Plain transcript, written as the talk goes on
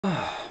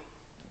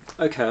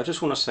Okay, I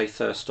just want to say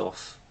first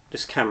off,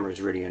 this camera is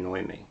really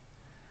annoying me.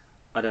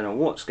 I don't know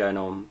what's going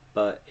on,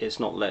 but it's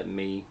not letting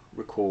me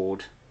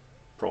record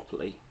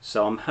properly.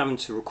 So I'm having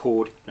to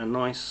record a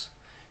nice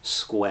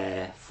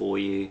square for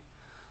you,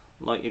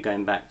 like you're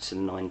going back to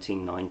the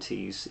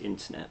 1990s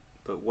internet.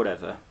 But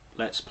whatever,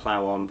 let's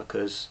plow on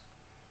because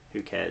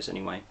who cares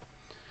anyway.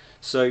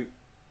 So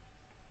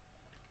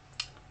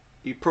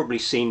you've probably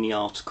seen the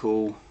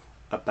article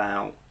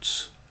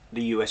about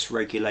the US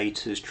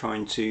regulators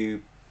trying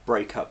to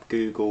break up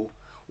Google.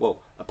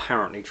 Well,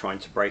 apparently trying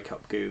to break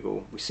up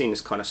Google. We've seen this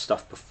kind of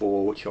stuff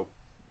before, which I'll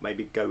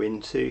maybe go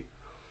into.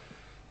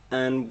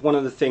 And one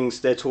of the things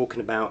they're talking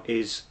about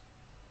is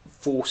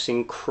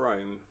forcing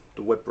Chrome,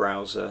 the web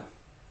browser,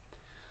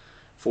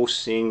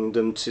 forcing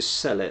them to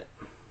sell it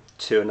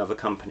to another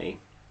company.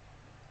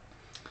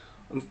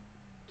 And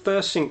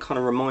first thing it kind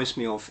of reminds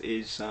me of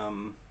is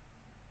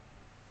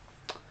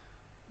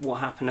what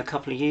happened a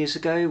couple of years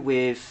ago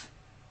with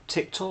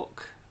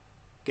TikTok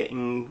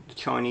getting the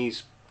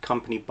Chinese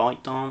company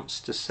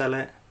ByteDance to sell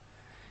it,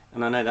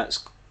 and I know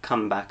that's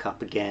come back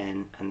up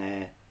again and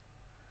they're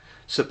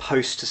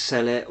supposed to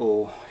sell it,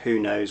 or who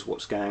knows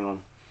what's going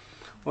on.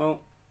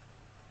 Well,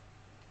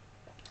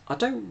 I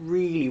don't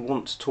really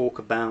want to talk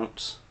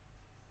about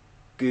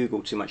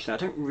Google too much now. I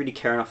don't really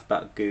care enough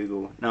about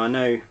Google. Now I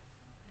know,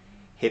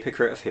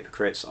 hypocrite of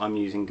hypocrites, I'm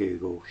using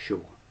Google,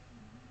 sure.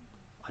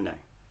 I know.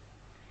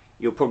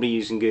 You're probably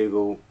using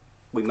Google,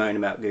 we moan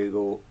about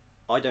Google.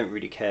 I don't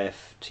really care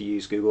to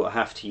use Google. I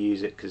have to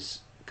use it because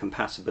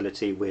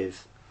compatibility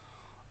with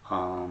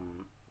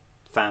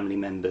family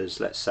members,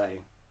 let's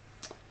say,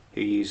 who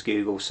use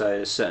Google, so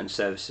there's certain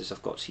services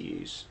I've got to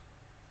use.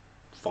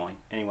 Fine.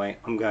 Anyway,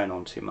 I'm going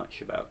on too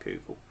much about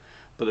Google.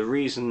 But the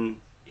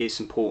reason it's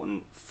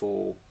important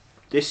for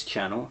this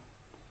channel,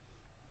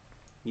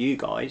 you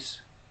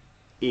guys,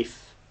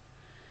 if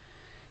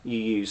you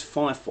use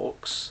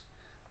Firefox,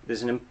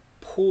 there's an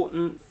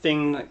important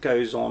thing that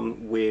goes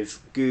on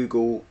with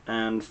Google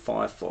and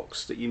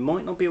Firefox that you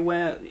might not be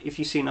aware. If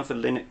you've seen other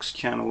Linux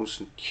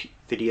channels and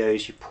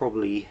videos, you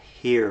probably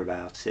hear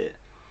about it.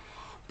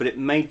 But it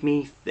made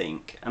me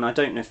think, and I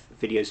don't know if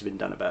videos have been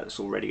done about this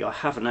already. I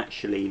haven't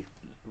actually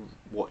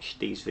watched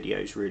these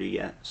videos really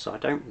yet, so I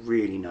don't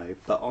really know.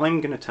 But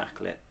I'm going to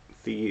tackle it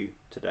for you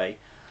today.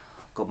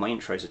 God, my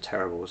intros are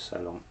terrible,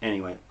 so long.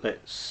 Anyway,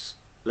 let's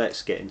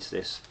get into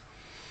this.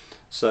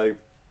 So,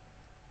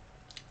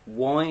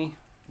 why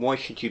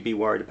should you be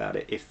worried about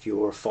it if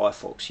you're a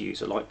Firefox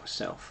user like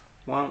myself?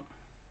 Well,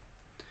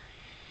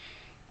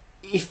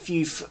 if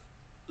you've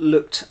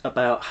looked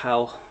about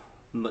how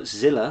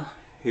Mozilla,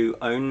 who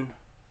own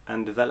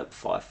and develop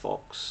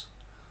Firefox,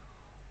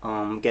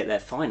 get their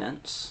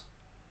finance,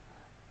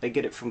 they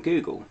get it from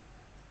Google.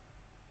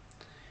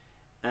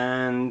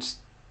 And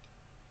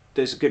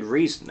there's a good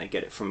reason they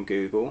get it from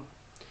Google.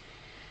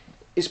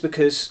 It's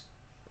because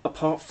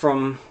apart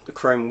from the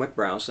Chrome web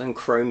browser and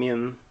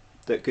Chomium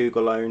that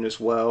Google own as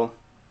well,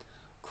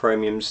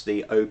 Chomium's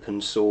the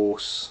open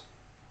source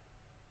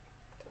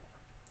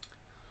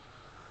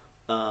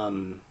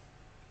part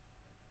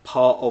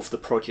of the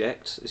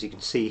project, as you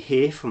can see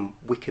here from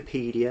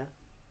Wikipedia,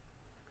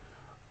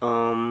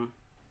 and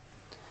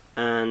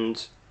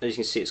as you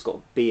can see it's got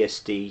a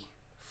BSD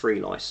free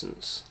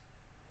license,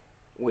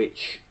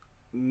 which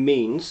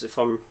means, if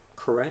I'm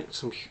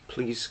correct,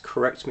 please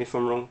correct me if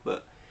I'm wrong,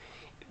 but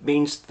it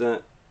means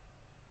that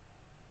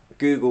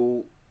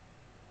Google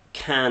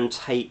can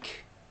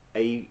take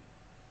a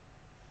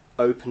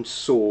open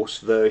source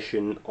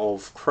version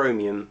of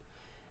Chomium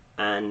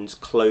and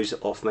close it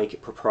off, make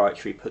it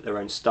proprietary, put their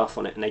own stuff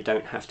on it, and they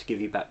don't have to give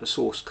you back the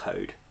source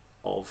code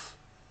of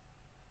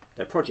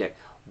their project.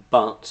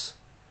 But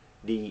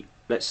the,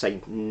 let's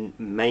say,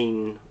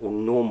 main or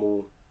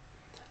normal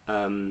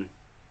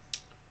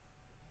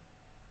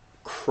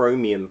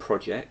Chomium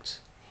project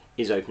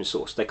is open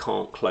source. They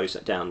can't close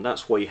that down.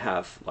 That's why you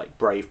have like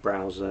Brave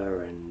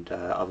browser and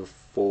other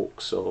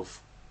forks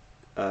of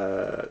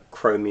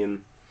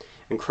Chomium.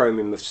 And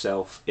Chomium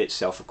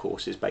itself, of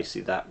course, is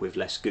basically that with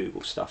less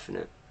Google stuff in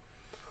it.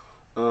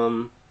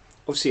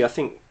 Obviously, I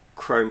think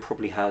Chrome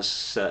probably has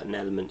certain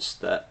elements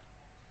that,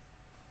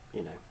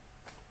 you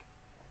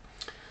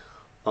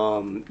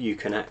know, you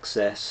can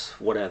access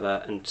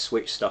whatever and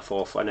switch stuff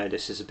off. I know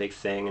this is a big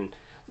thing, and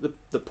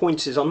the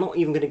point is, I'm not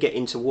even going to get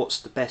into what's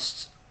the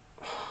best,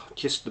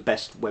 just the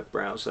best web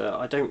browser.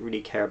 I don't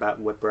really care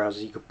about web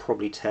browsers. You could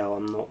probably tell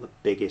I'm not the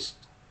biggest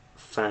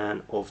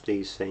fan of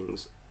these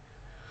things.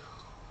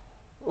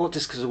 Not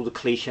just because all the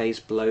cliches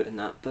bloat and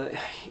that, but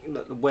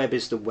look, the web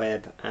is the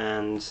web,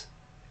 and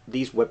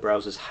these web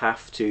browsers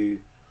have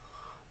to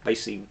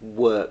basically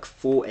work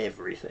for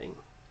everything,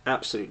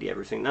 absolutely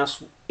everything.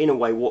 That's in a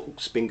way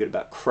what's been good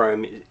about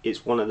Chrome.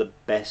 It's one of the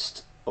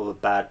best of a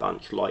bad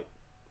bunch, like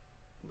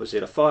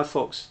Mozilla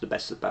Firefox, the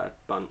best of the bad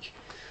bunch.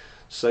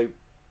 So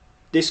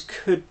this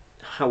could,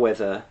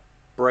 however,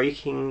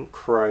 breaking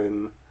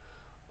Chrome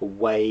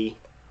away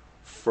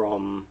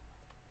from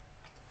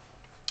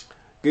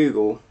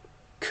Google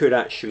could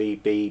actually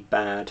be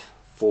bad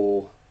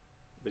for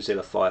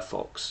Mozilla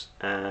Firefox,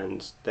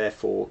 and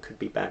therefore could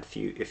be bad for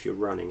you if you're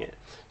running it.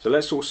 So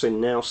let's also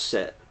now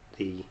set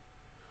the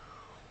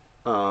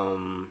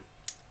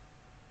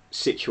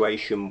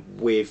situation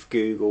with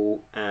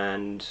Google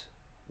and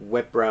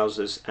web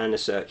browsers and the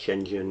search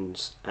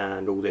engines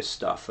and all this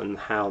stuff, and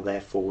how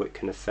therefore it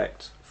can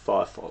affect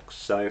Firefox.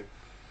 So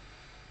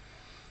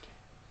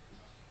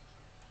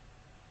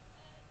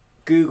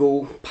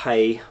Google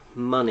pay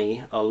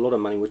money, a lot of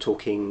money, we're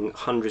talking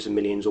hundreds of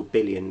millions or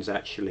billions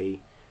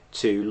actually,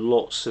 to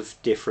lots of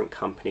different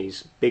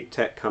companies, big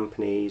tech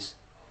companies,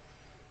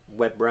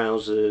 web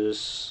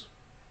browsers,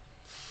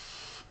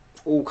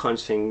 all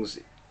kinds of things,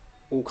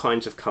 all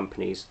kinds of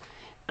companies.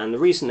 And the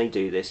reason they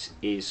do this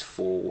is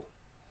for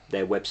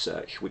their web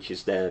search, which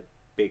is their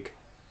big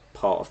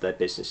part of their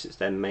business. It's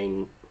their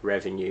main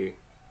revenue,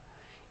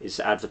 is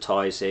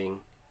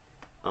advertising,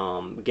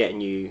 getting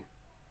you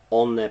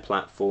on their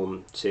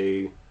platform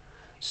to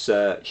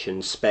search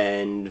and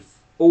spend,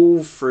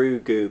 all through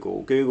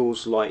Google.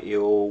 Google's like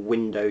your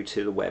window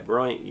to the web,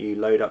 right? You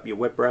load up your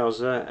web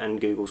browser and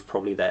Google's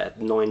probably there.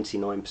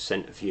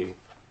 99% of you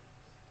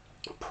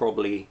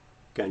probably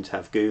going to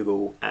have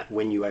Google at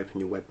when you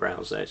open your web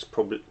browser. It's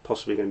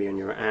possibly going to be on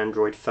your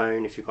Android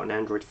phone if you've got an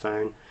Android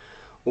phone.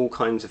 All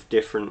kinds of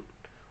different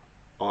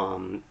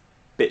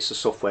bits of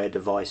software,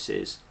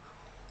 devices.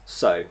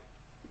 So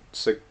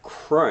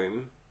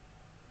Chrome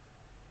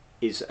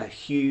is a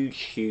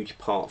huge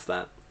part of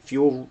that. If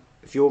you're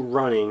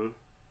running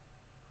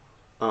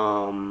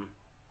an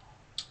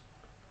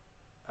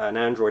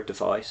Android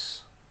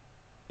device,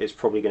 it's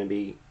probably going to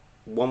be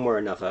one way or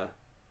another.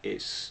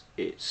 It's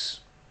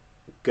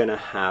going to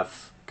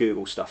have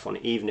Google stuff on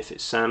it, even if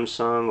it's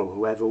Samsung or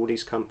whoever. All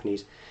these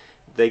companies,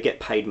 they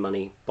get paid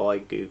money by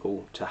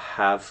Google to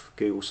have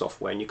Google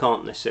software, and you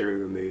can't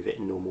necessarily remove it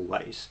in normal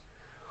ways.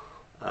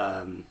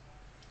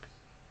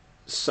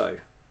 So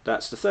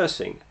that's the first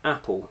thing.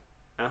 Apple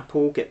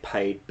get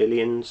paid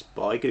billions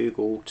by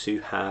Google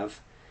to have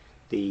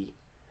the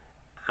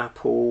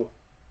Apple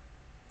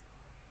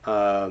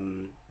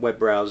web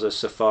browser,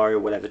 Safari or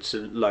whatever,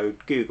 to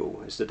load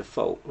Google as the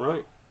default,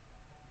 right?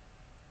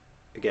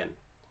 Again,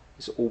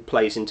 this all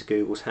plays into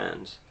Google's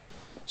hands.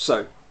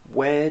 So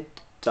where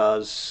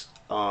does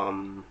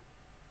Mozilla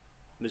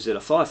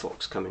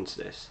Firefox come into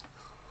this?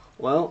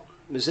 Well,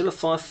 Mozilla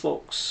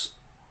Firefox,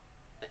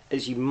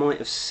 as you might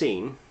have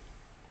seen,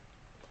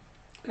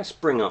 let's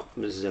bring up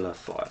Mozilla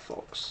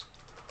Firefox.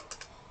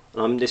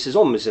 This is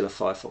on Mozilla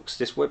Firefox,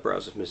 this web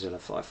browser is Mozilla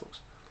Firefox.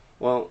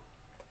 Well,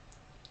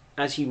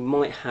 as you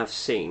might have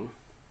seen,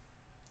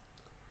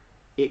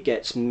 it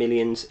gets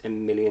millions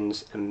and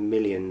millions and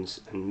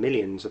millions and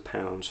millions of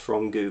pounds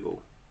from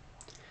Google,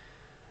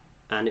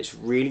 and it's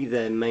really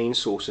their main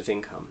source of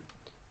income.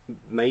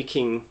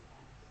 Making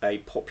a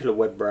popular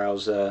web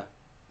browser,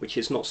 which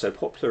is not so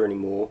popular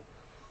anymore,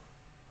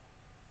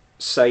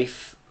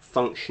 safe,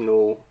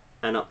 functional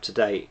and up to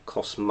date,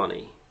 costs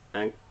money,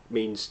 and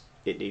means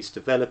it needs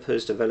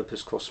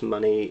developers cost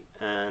money,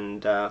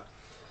 and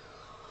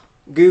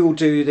Google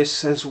do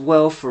this as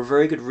well for a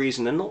very good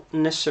reason. They're not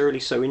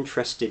necessarily so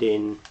interested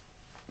in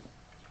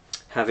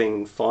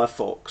having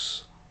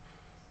Firefox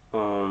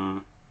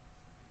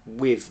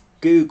with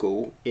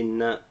Google, in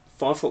that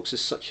Firefox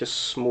is such a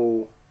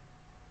small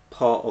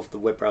part of the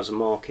web browser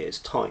market. It's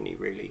tiny,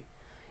 really.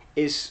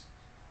 Is,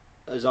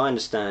 as I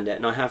understand it,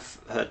 and I have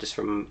heard this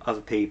from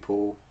other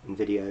people in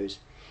videos,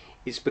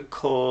 it's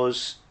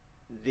because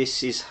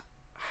this is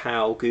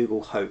how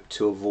Google hoped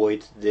to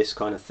avoid this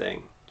kind of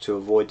thing, to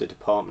avoid the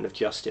Department of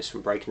Justice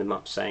from breaking them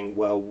up, saying,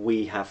 well,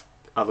 we have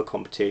other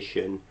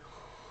competition.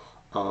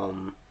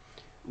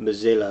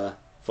 Mozilla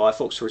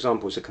Firefox, for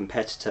example, is a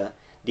competitor.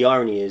 The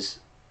irony is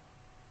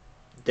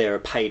they're a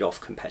paid off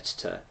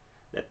competitor.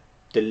 They're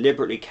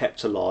deliberately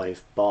kept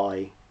alive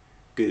by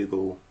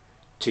Google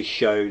to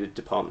show the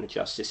Department of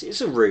Justice.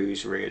 It's a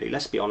ruse, really.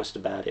 Let's be honest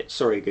about it.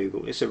 Sorry,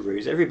 Google, it's a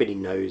ruse. Everybody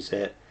knows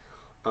it.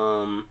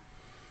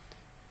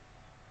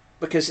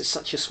 Because it's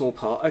such a small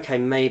part. Okay,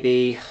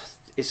 maybe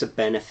it's a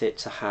benefit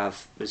to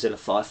have Mozilla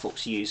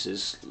Firefox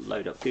users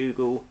load up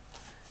Google.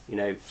 You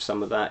know,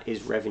 some of that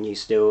is revenue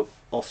still,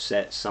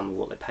 offsets some of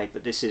what they paid,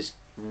 but this is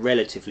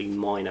relatively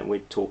minor. We're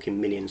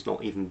talking millions,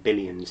 not even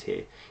billions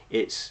here.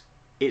 It's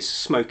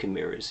smoke and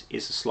mirrors.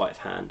 It's a sleight of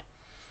hand.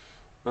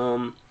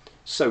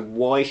 So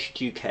why should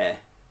you care?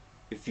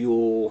 If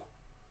you're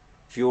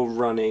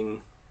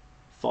running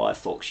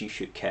Firefox, you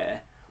should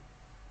care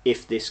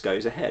if this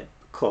goes ahead,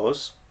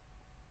 because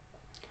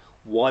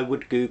why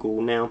would Google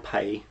now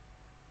pay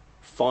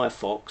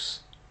Firefox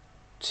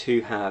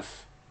to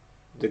have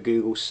the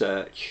Google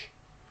search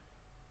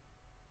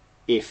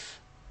if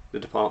the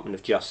Department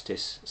of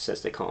Justice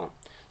says they can't?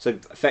 So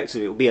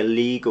effectively it will be a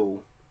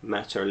legal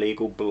matter, a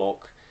legal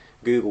block.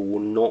 Google will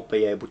not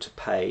be able to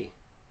pay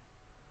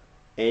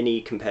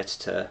any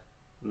competitor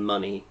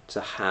money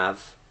to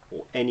have,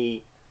 or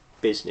any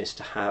business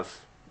to have,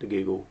 the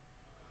Google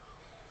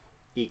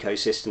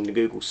ecosystem, the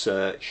Google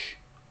search.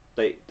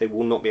 They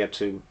will not be able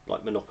to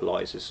like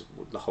monopolize this,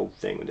 the whole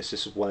thing. This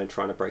is why they're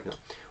trying to break it up.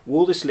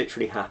 Will this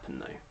literally happen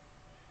though?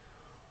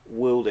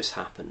 will this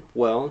happen?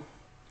 Well,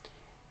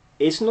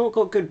 it's not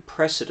got good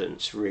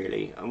precedence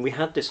really, and we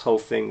had this whole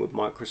thing with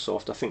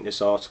Microsoft. I think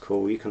this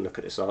article, you can look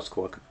at this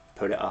article, I could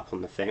put it up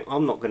on the thing.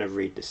 I'm not going to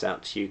read this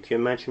out to you. Can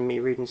you imagine me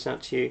reading this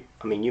out to you?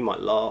 I mean, you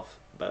might laugh,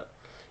 but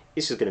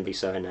this is going to be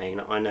so inane.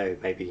 I know,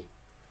 maybe,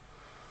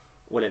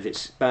 whatever,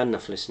 it's bad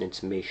enough listening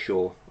to me,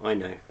 sure, I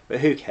know, but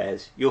who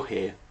cares? You're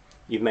here,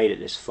 you've made it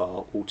this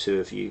far, all two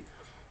of you.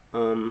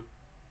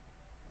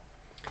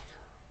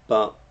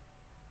 But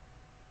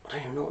I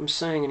don't even know what I'm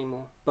saying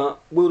anymore. But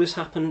will this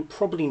happen?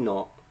 Probably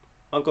not.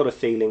 I've got a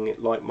feeling,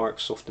 like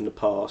Microsoft in the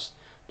past,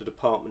 the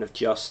Department of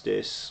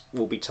Justice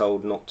will be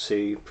told not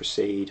to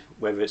proceed,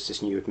 whether it's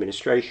this new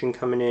administration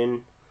coming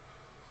in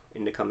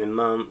the coming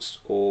months,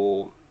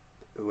 or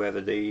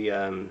whoever the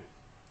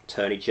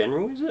Attorney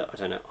General is it? I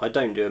don't know. I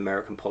don't do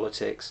American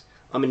politics.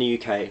 I'm in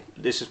the UK.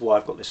 This is why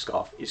I've got this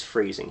scarf. It's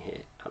freezing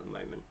here at the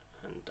moment,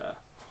 and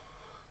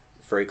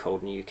very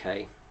cold in the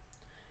UK.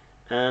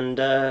 And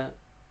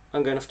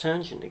I'm going off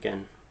tangent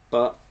again,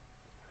 but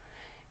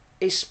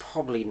it's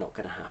probably not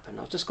going to happen.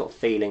 I've just got a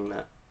feeling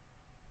that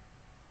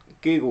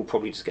Google will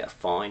probably just get a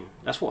fine.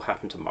 That's what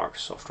happened to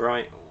Microsoft,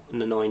 right? In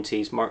the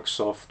 90s,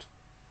 Microsoft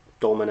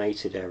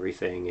dominated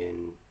everything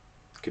in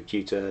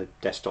computer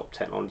desktop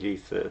technology.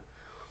 For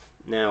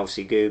now,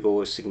 obviously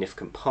Google is a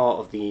significant part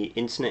of the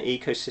internet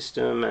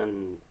ecosystem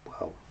and,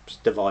 well,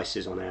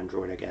 devices on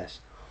Android, I guess.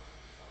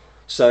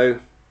 So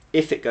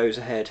if it goes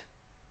ahead,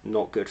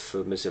 not good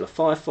for Mozilla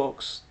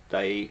Firefox.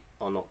 They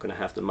are not going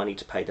to have the money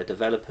to pay their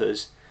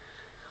developers.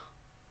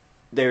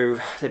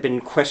 They've been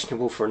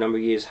questionable for a number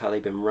of years how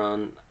they've been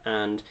run,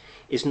 and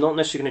it's not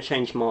necessarily going to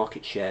change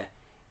market share.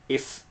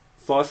 If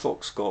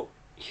Firefox got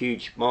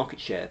huge market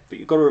share, but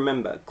you've got to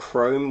remember,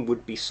 Chrome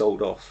would be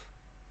sold off.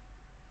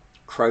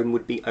 Chrome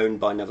would be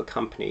owned by another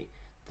company.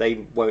 They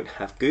won't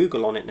have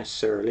Google on it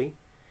necessarily.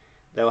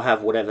 They'll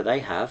have whatever they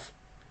have,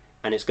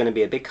 and it's going to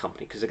be a big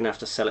company because they're going to have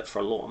to sell it for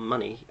a lot of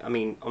money. I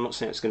mean, I'm not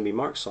saying it's going to be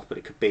Microsoft, but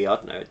it could be, I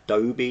don't know,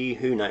 Adobe,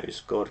 who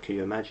knows? God, can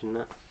you imagine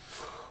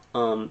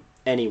that?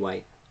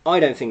 Anyway, I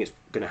don't think it's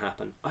going to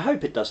happen. I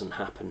hope it doesn't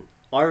happen.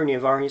 Irony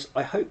of ironies,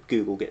 I hope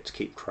Google get to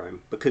keep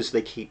Chrome because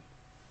they keep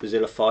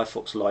Mozilla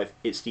Firefox live.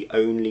 It's the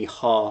only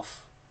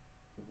half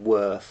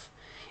worth.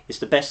 It's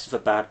the best of a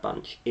bad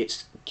bunch.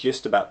 It's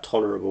just about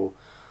tolerable.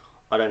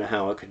 I don't know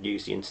how I could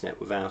use the internet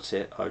without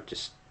it. I would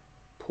just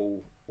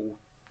pull all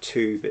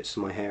 2 bits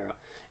of my hair out.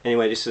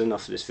 Anyway, this is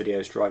enough of this video.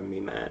 It's driving me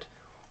mad.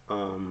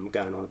 Going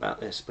on about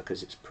this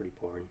because it's pretty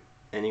boring.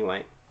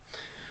 Anyway,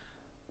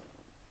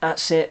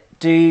 that's it.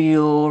 Do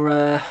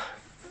your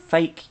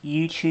fake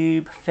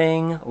YouTube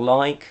thing.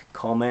 Like,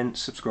 comment,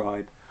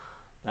 subscribe.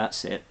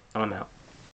 That's it. I'm out.